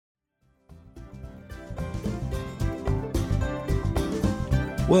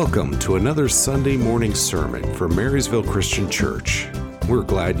Welcome to another Sunday morning sermon from Marysville Christian Church. We're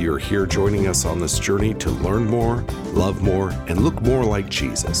glad you're here joining us on this journey to learn more, love more, and look more like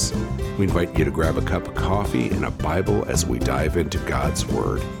Jesus. We invite you to grab a cup of coffee and a Bible as we dive into God's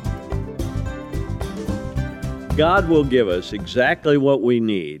Word. God will give us exactly what we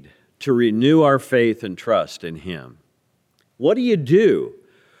need to renew our faith and trust in Him. What do you do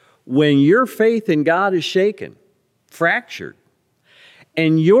when your faith in God is shaken, fractured,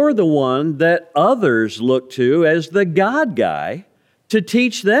 and you're the one that others look to as the God guy to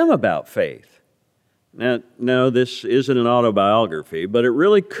teach them about faith? Now, no, this isn't an autobiography, but it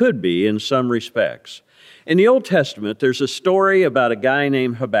really could be in some respects. In the Old Testament, there's a story about a guy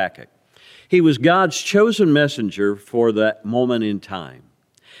named Habakkuk. He was God's chosen messenger for that moment in time.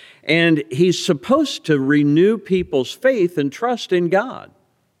 And he's supposed to renew people's faith and trust in God.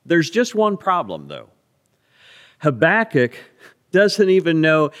 There's just one problem, though. Habakkuk doesn't even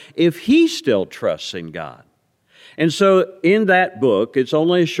know if he still trusts in God. And so in that book, it's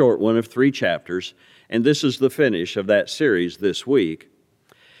only a short one of 3 chapters, and this is the finish of that series this week.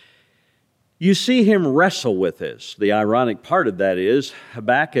 You see him wrestle with this. The ironic part of that is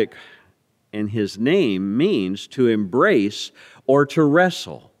Habakkuk, and his name means to embrace or to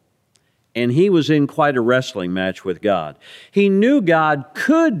wrestle. And he was in quite a wrestling match with God. He knew God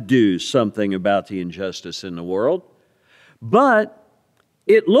could do something about the injustice in the world, but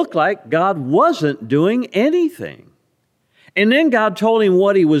it looked like God wasn't doing anything. And then God told him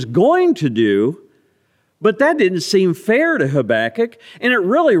what He was going to do, but that didn't seem fair to Habakkuk, and it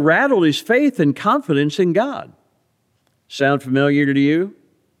really rattled his faith and confidence in God. Sound familiar to you?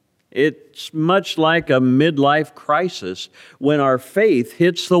 It's much like a midlife crisis when our faith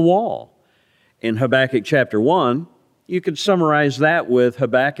hits the wall. In Habakkuk chapter 1, you could summarize that with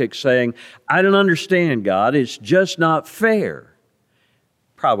Habakkuk saying, "I don't understand, God. It's just not fair."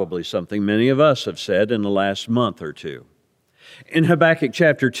 Probably something many of us have said in the last month or two. In Habakkuk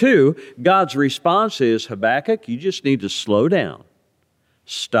chapter 2, God's response is, Habakkuk, you just need to slow down,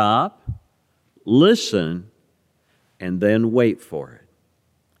 stop, listen, and then wait for it.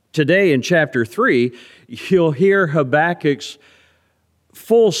 Today in chapter 3, you'll hear Habakkuk's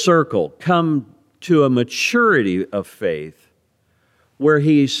full circle come to a maturity of faith where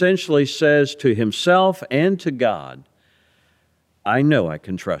he essentially says to himself and to God, I know I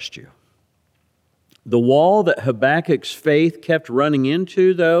can trust you. The wall that Habakkuk's faith kept running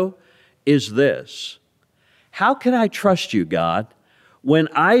into, though, is this. How can I trust you, God, when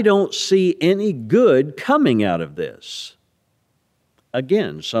I don't see any good coming out of this?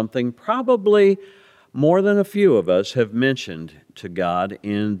 Again, something probably more than a few of us have mentioned to God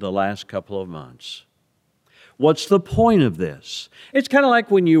in the last couple of months. What's the point of this? It's kind of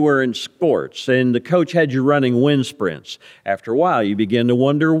like when you were in sports and the coach had you running wind sprints. After a while, you begin to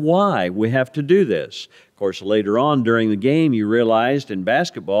wonder why we have to do this. Of course, later on during the game, you realized in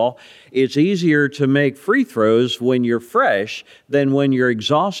basketball, it's easier to make free throws when you're fresh than when you're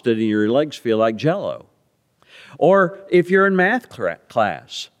exhausted and your legs feel like Jell-O. Or if you're in math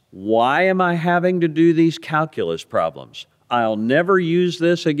class, why am I having to do these calculus problems? I'll never use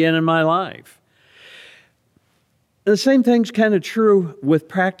this again in my life. The same thing's kind of true with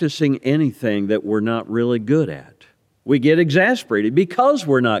practicing anything that we're not really good at. We get exasperated because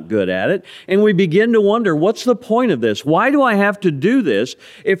we're not good at it, and we begin to wonder, what's the point of this? Why do I have to do this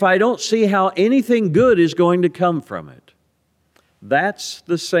if I don't see how anything good is going to come from it? That's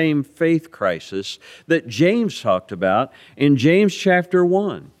the same faith crisis that James talked about in James chapter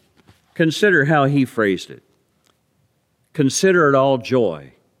 1. Consider how he phrased it. Consider it all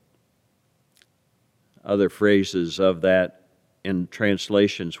joy. Other phrases of that in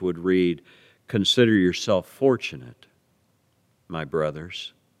translations would read, consider yourself fortunate, my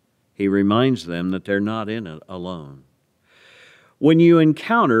brothers. He reminds them that they're not in it alone. When you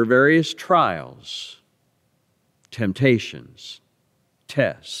encounter various trials, temptations,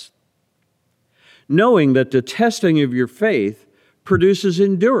 tests, knowing that the testing of your faith produces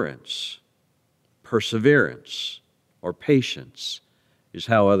endurance, perseverance, or patience, is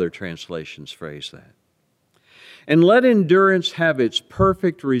how other translations phrase that. And let endurance have its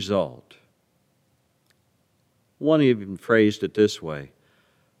perfect result. One even phrased it this way,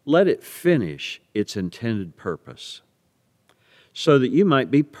 let it finish its intended purpose, so that you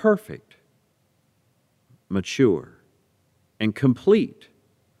might be perfect, mature, and complete,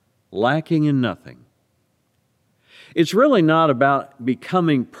 lacking in nothing. It's really not about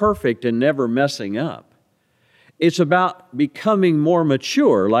becoming perfect and never messing up. It's about becoming more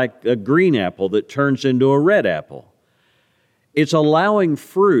mature, like a green apple that turns into a red apple. It's allowing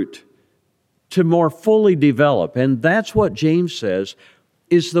fruit to more fully develop. And that's what James says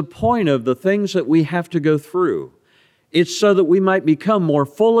is the point of the things that we have to go through. It's so that we might become more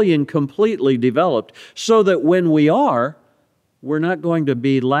fully and completely developed, so that when we are, we're not going to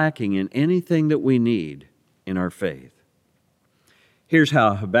be lacking in anything that we need in our faith. Here's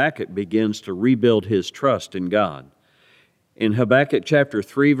how Habakkuk begins to rebuild his trust in God. In Habakkuk chapter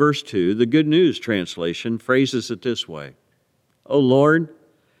 3, verse 2, the Good News translation phrases it this way: "O Lord,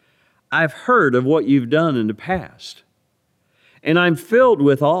 I've heard of what you've done in the past, and I'm filled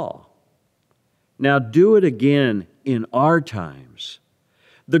with awe. Now do it again in our times,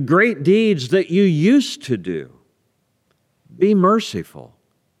 the great deeds that you used to do. Be merciful,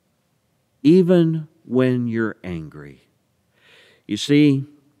 even when you're angry." You see,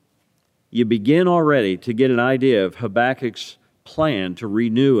 you begin already to get an idea of Habakkuk's plan to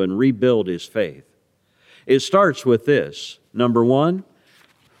renew and rebuild his faith. It starts with this. Number one,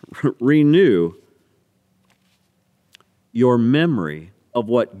 renew your memory of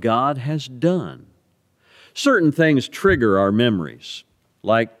what God has done. Certain things trigger our memories,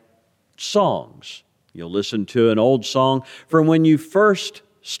 like songs. You'll listen to an old song from when you first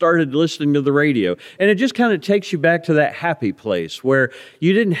started listening to the radio, and it just kind of takes you back to that happy place where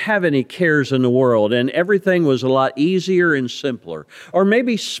you didn't have any cares in the world and everything was a lot easier and simpler. Or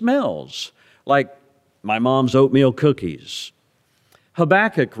maybe smells, like my mom's oatmeal cookies.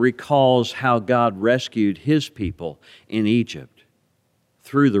 Habakkuk recalls how God rescued his people in Egypt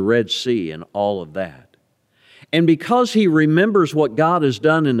through the Red Sea and all of that. And because he remembers what God has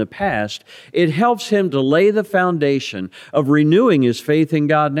done in the past, it helps him to lay the foundation of renewing his faith in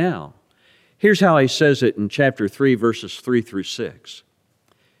God now. Here's how he says it in chapter 3, verses 3 through 6.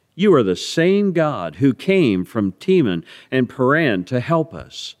 "You are the same God who came from Teman and Paran to help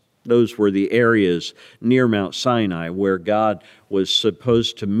us." Those were the areas near Mount Sinai where God was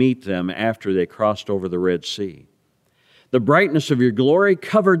supposed to meet them after they crossed over the Red Sea. "The brightness of your glory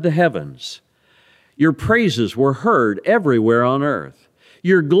covered the heavens. Your praises were heard everywhere on earth.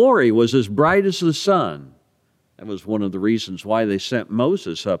 Your glory was as bright as the sun." That was one of the reasons why they sent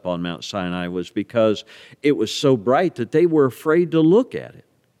Moses up on Mount Sinai, was because it was so bright that they were afraid to look at it.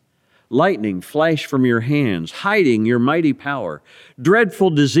 "Lightning flashed from your hands, hiding your mighty power. Dreadful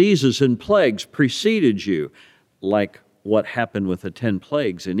diseases and plagues preceded you," like what happened with the 10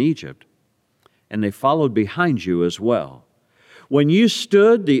 plagues in Egypt. "And they followed behind you as well. When you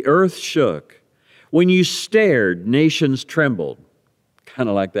stood, the earth shook. When you stared, nations trembled." Kind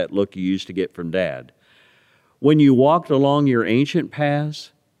of like that look you used to get from Dad. "When you walked along your ancient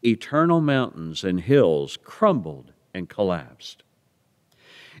paths, eternal mountains and hills crumbled and collapsed."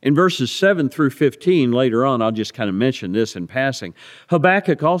 In verses 7 through 15, later on, I'll just kind of mention this in passing,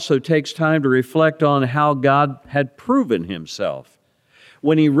 Habakkuk also takes time to reflect on how God had proven himself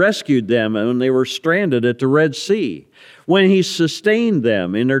when he rescued them and when they were stranded at the Red Sea, when he sustained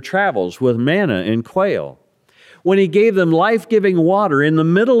them in their travels with manna and quail, when he gave them life-giving water in the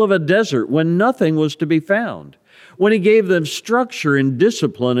middle of a desert when nothing was to be found, when he gave them structure and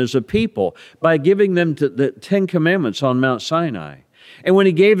discipline as a people by giving them the 10 Commandments on Mount Sinai, and when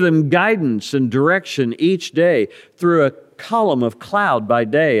he gave them guidance and direction each day through a column of cloud by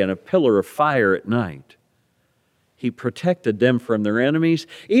day and a pillar of fire at night. He protected them from their enemies.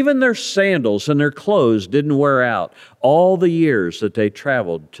 Even their sandals and their clothes didn't wear out all the years that they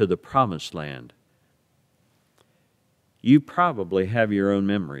traveled to the Promised Land. You probably have your own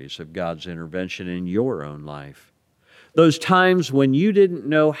memories of God's intervention in your own life. Those times when you didn't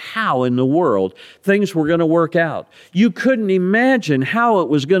know how in the world things were going to work out. You couldn't imagine how it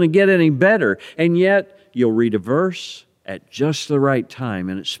was going to get any better, and yet you'll read a verse at just the right time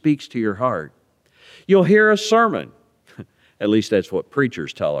and it speaks to your heart. You'll hear a sermon, at least that's what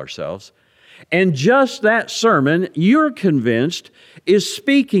preachers tell ourselves, and just that sermon, you're convinced, is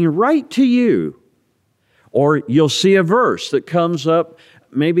speaking right to you. Or you'll see a verse that comes up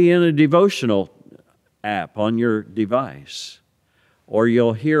maybe in a devotional app on your device. Or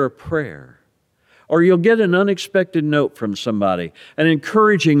you'll hear a prayer. Or you'll get an unexpected note from somebody, an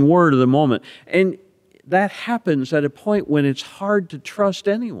encouraging word of the moment. And that happens at a point when it's hard to trust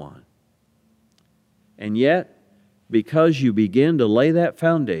anyone. And yet, because you begin to lay that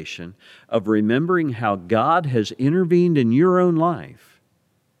foundation of remembering how God has intervened in your own life,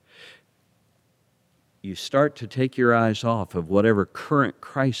 you start to take your eyes off of whatever current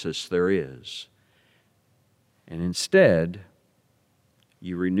crisis there is. And instead,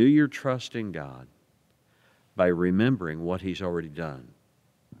 you renew your trust in God by remembering what He's already done.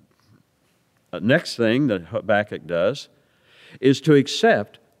 The next thing that Habakkuk does is to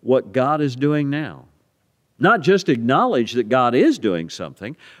accept what God is doing now. Not just acknowledge that God is doing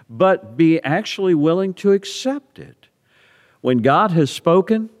something, but be actually willing to accept it. When God has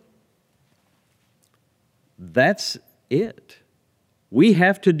spoken, that's it. We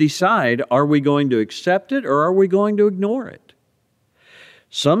have to decide, are we going to accept it or are we going to ignore it?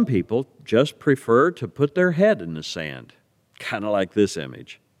 Some people just prefer to put their head in the sand, kind of like this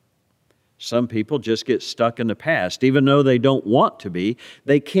image. Some people just get stuck in the past. Even though they don't want to be,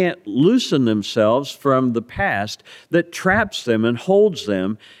 they can't loosen themselves from the past that traps them and holds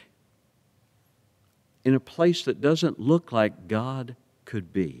them in a place that doesn't look like God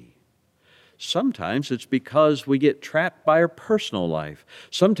could be. Sometimes it's because we get trapped by our personal life.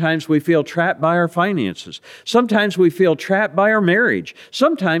 Sometimes we feel trapped by our finances. Sometimes we feel trapped by our marriage.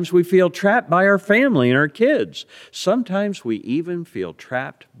 Sometimes we feel trapped by our family and our kids. Sometimes we even feel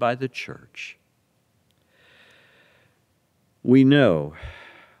trapped by the church. We know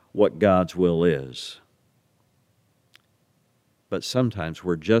what God's will is, but sometimes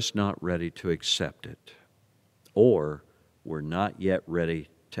we're just not ready to accept it, or we're not yet ready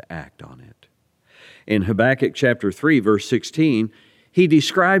to act on it. In Habakkuk chapter 3, verse 16, he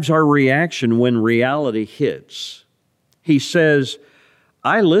describes our reaction when reality hits. He says,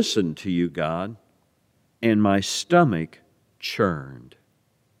 I listened to you, God, and my stomach churned.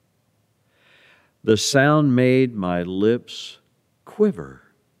 The sound made my lips quiver.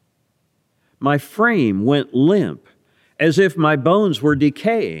 My frame went limp, as if my bones were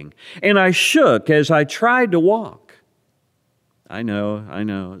decaying, and I shook as I tried to walk. I know,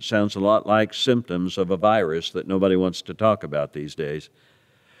 it sounds a lot like symptoms of a virus that nobody wants to talk about these days.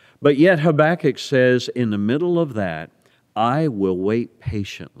 But yet Habakkuk says, in the middle of that, I will wait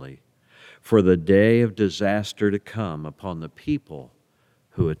patiently for the day of disaster to come upon the people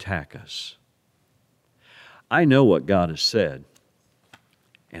who attack us. I know what God has said,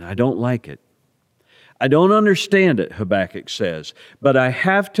 and I don't like it. I don't understand it, Habakkuk says, but I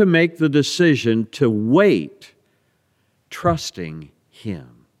have to make the decision to wait, trusting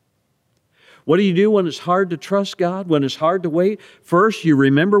Him. What do you do when it's hard to trust God, when it's hard to wait? First, you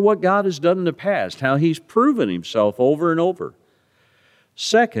remember what God has done in the past, how He's proven Himself over and over.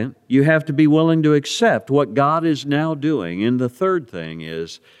 Second, you have to be willing to accept what God is now doing. And the third thing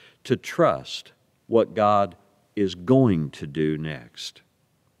is to trust what God is going to do next.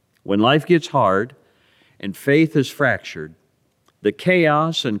 When life gets hard and faith is fractured, the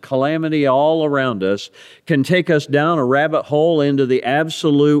chaos and calamity all around us can take us down a rabbit hole into the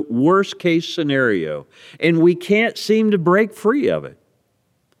absolute worst case scenario, and we can't seem to break free of it.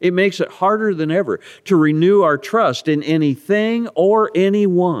 It makes it harder than ever to renew our trust in anything or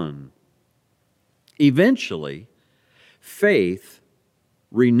anyone. Eventually, faith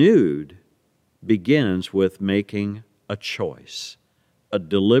renewed begins with making a choice, a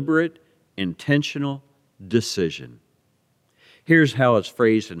deliberate, intentional decision. Here's how it's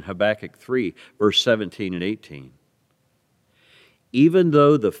phrased in Habakkuk 3, verse 17 and 18. Even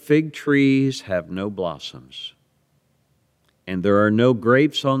though the fig trees have no blossoms, and there are no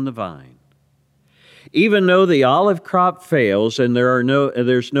grapes on the vine, even though the olive crop fails and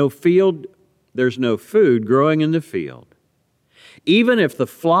there's no food growing in the field, even if the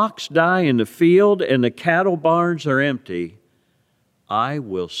flocks die in the field and the cattle barns are empty, I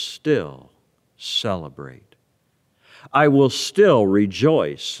will still celebrate. I will still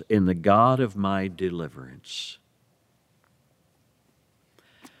rejoice in the God of my deliverance.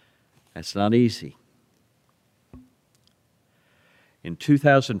 That's not easy. In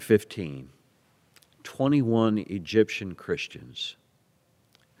 2015, 21 Egyptian Christians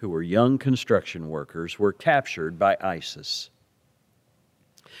who were young construction workers were captured by ISIS.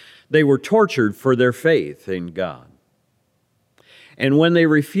 They were tortured for their faith in God. And when they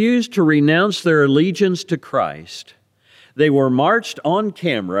refused to renounce their allegiance to Christ, they were marched on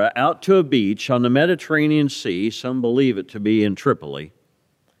camera out to a beach on the Mediterranean Sea, some believe it to be in Tripoli,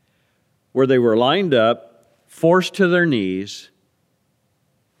 where they were lined up, forced to their knees,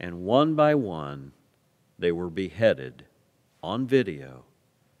 and one by one, they were beheaded on video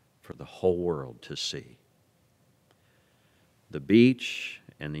for the whole world to see. The beach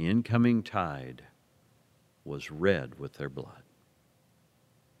and the incoming tide was red with their blood.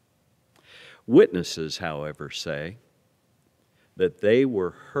 Witnesses, however, say that they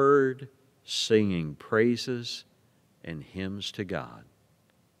were heard singing praises and hymns to God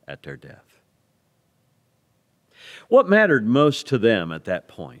at their death. What mattered most to them at that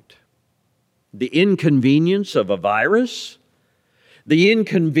point? The inconvenience of a virus? The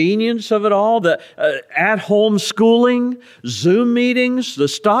inconvenience of it all? The at-home schooling? Zoom meetings? The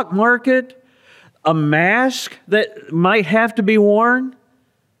stock market? A mask that might have to be worn?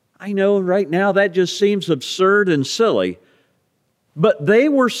 I know right now that just seems absurd and silly. But they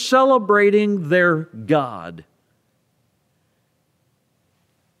were celebrating their God.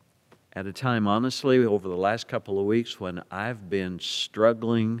 at a time, honestly, over the last couple of weeks when I've been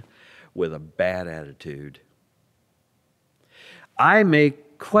struggling with a bad attitude. I may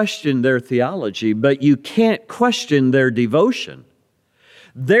question their theology, but you can't question their devotion.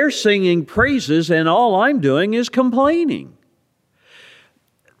 They're singing praises, and all I'm doing is complaining.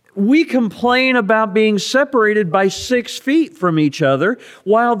 We complain about being separated by 6 feet from each other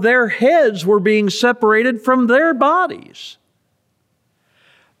while their heads were being separated from their bodies.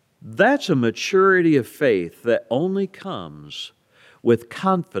 That's a maturity of faith that only comes with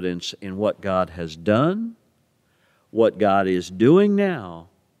confidence in what God has done, what God is doing now,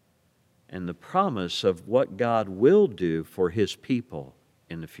 and the promise of what God will do for His people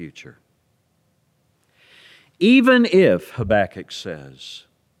in the future. Even if, Habakkuk says,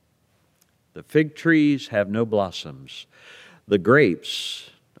 the fig trees have no blossoms, the grapes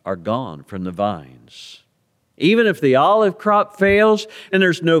are gone from the vines. Even if the olive crop fails and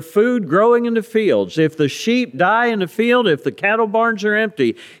there's no food growing in the fields, if the sheep die in the field, if the cattle barns are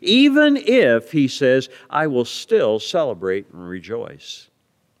empty, even if, he says, I will still celebrate and rejoice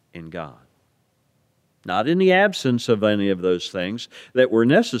in God. Not in the absence of any of those things that were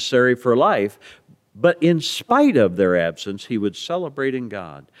necessary for life, but in spite of their absence, he would celebrate in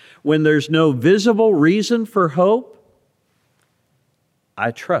God. When there's no visible reason for hope, I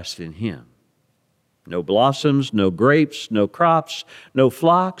trust in Him. No blossoms, no grapes, no crops, no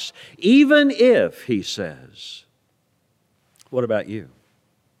flocks, even if, he says. What about you?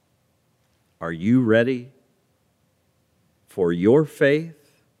 Are you ready for your faith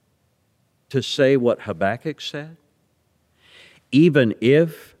to say what Habakkuk said? Even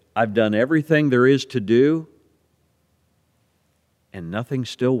if I've done everything there is to do and nothing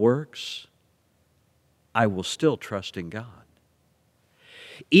still works, I will still trust in God.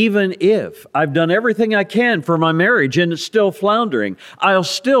 Even if I've done everything I can for my marriage and it's still floundering, I'll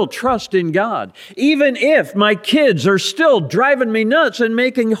still trust in God. Even if my kids are still driving me nuts and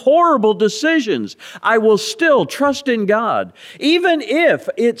making horrible decisions, I will still trust in God. Even if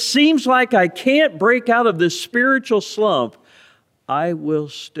it seems like I can't break out of this spiritual slump, I will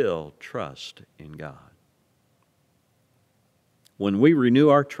still trust in God. When we renew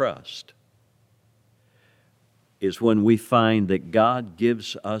our trust, is when we find that God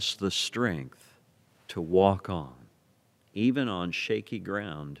gives us the strength to walk on, even on shaky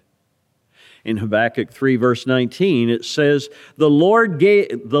ground. In Habakkuk 3, verse 19, it says, the Lord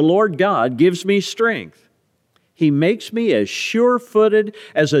God gives me strength. He makes me as sure-footed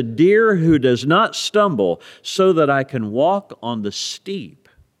as a deer who does not stumble, so that I can walk on the steep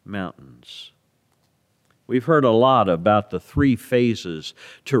mountains. We've heard a lot about the 3 phases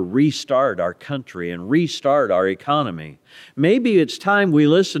to restart our country and restart our economy. Maybe it's time we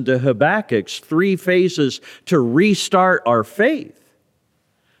listen to Habakkuk's 3 phases to restart our faith.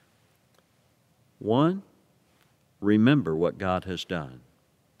 1, remember what God has done.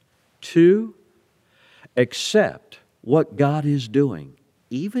 2, accept what God is doing,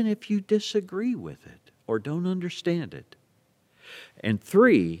 even if you disagree with it or don't understand it. And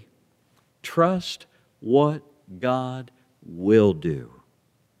 3, trust what God will do.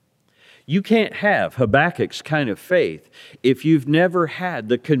 You can't have Habakkuk's kind of faith if you've never had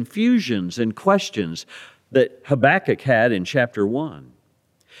the confusions and questions that Habakkuk had in chapter 1.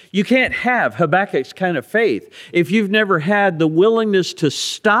 You can't have Habakkuk's kind of faith if you've never had the willingness to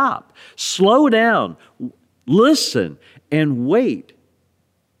stop, slow down, listen, and wait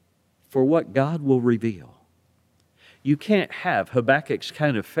for what God will reveal. You can't have Habakkuk's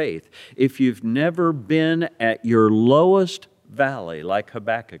kind of faith if you've never been at your lowest valley like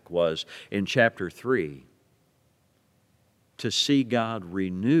Habakkuk was in chapter 3 to see God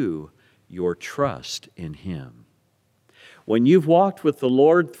renew your trust in Him. When you've walked with the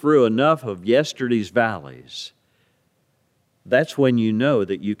Lord through enough of yesterday's valleys, that's when you know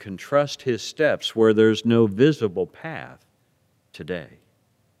that you can trust His steps where there's no visible path today.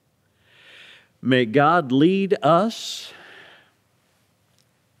 May God lead us,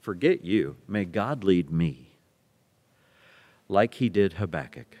 forget you, may God lead me like He did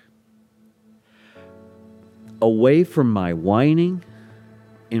Habakkuk, away from my whining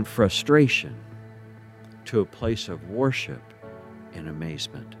and frustration to a place of worship and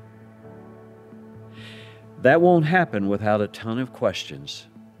amazement. That won't happen without a ton of questions.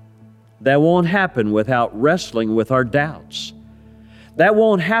 That won't happen without wrestling with our doubts. That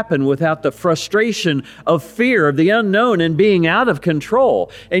won't happen without the frustration of fear of the unknown and being out of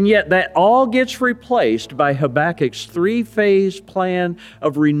control. And yet that all gets replaced by Habakkuk's 3-phase plan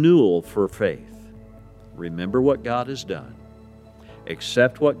of renewal for faith. Remember what God has done.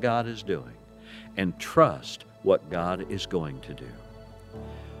 Accept what God is doing. And trust what God is going to do.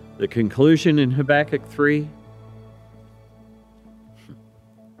 The conclusion in Habakkuk 3,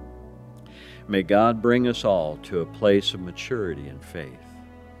 may God bring us all to a place of maturity and faith.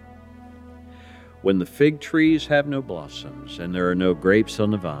 When the fig trees have no blossoms and there are no grapes on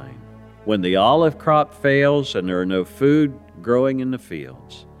the vine, when the olive crop fails and there are no food growing in the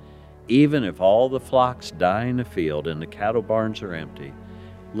fields, even if all the flocks die in the field and the cattle barns are empty,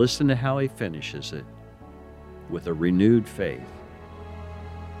 listen to how he finishes it with a renewed faith.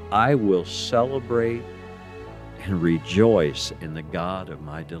 I will celebrate and rejoice in the God of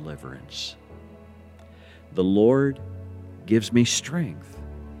my deliverance. The Lord gives me strength.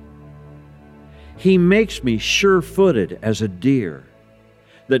 He makes me sure-footed as a deer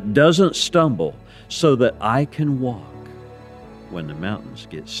that doesn't stumble, so that I can walk when the mountains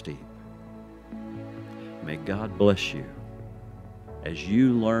get steep. May God bless you as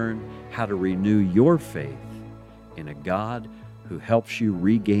you learn how to renew your faith in a God who helps you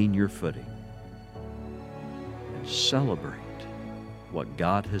regain your footing, and celebrate what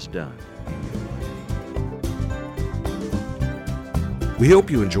God has done in your life. We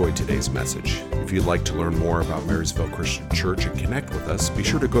hope you enjoyed today's message. If you'd like to learn more about Marysville Christian Church and connect with us, be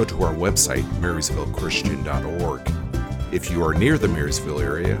sure to go to our website, marysvillechristian.org. If you are near the Marysville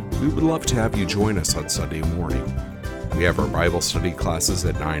area, we would love to have you join us on Sunday morning. We have our Bible study classes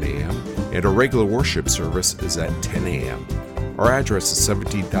at 9 a.m. and our regular worship service is at 10 a.m. Our address is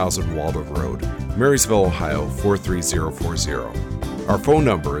 17,000 Waldorf Road, Marysville, Ohio 43040. Our phone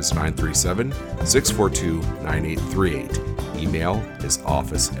number is 937-642-9838. Email is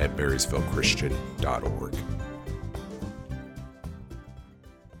office@marysvillechristian.org.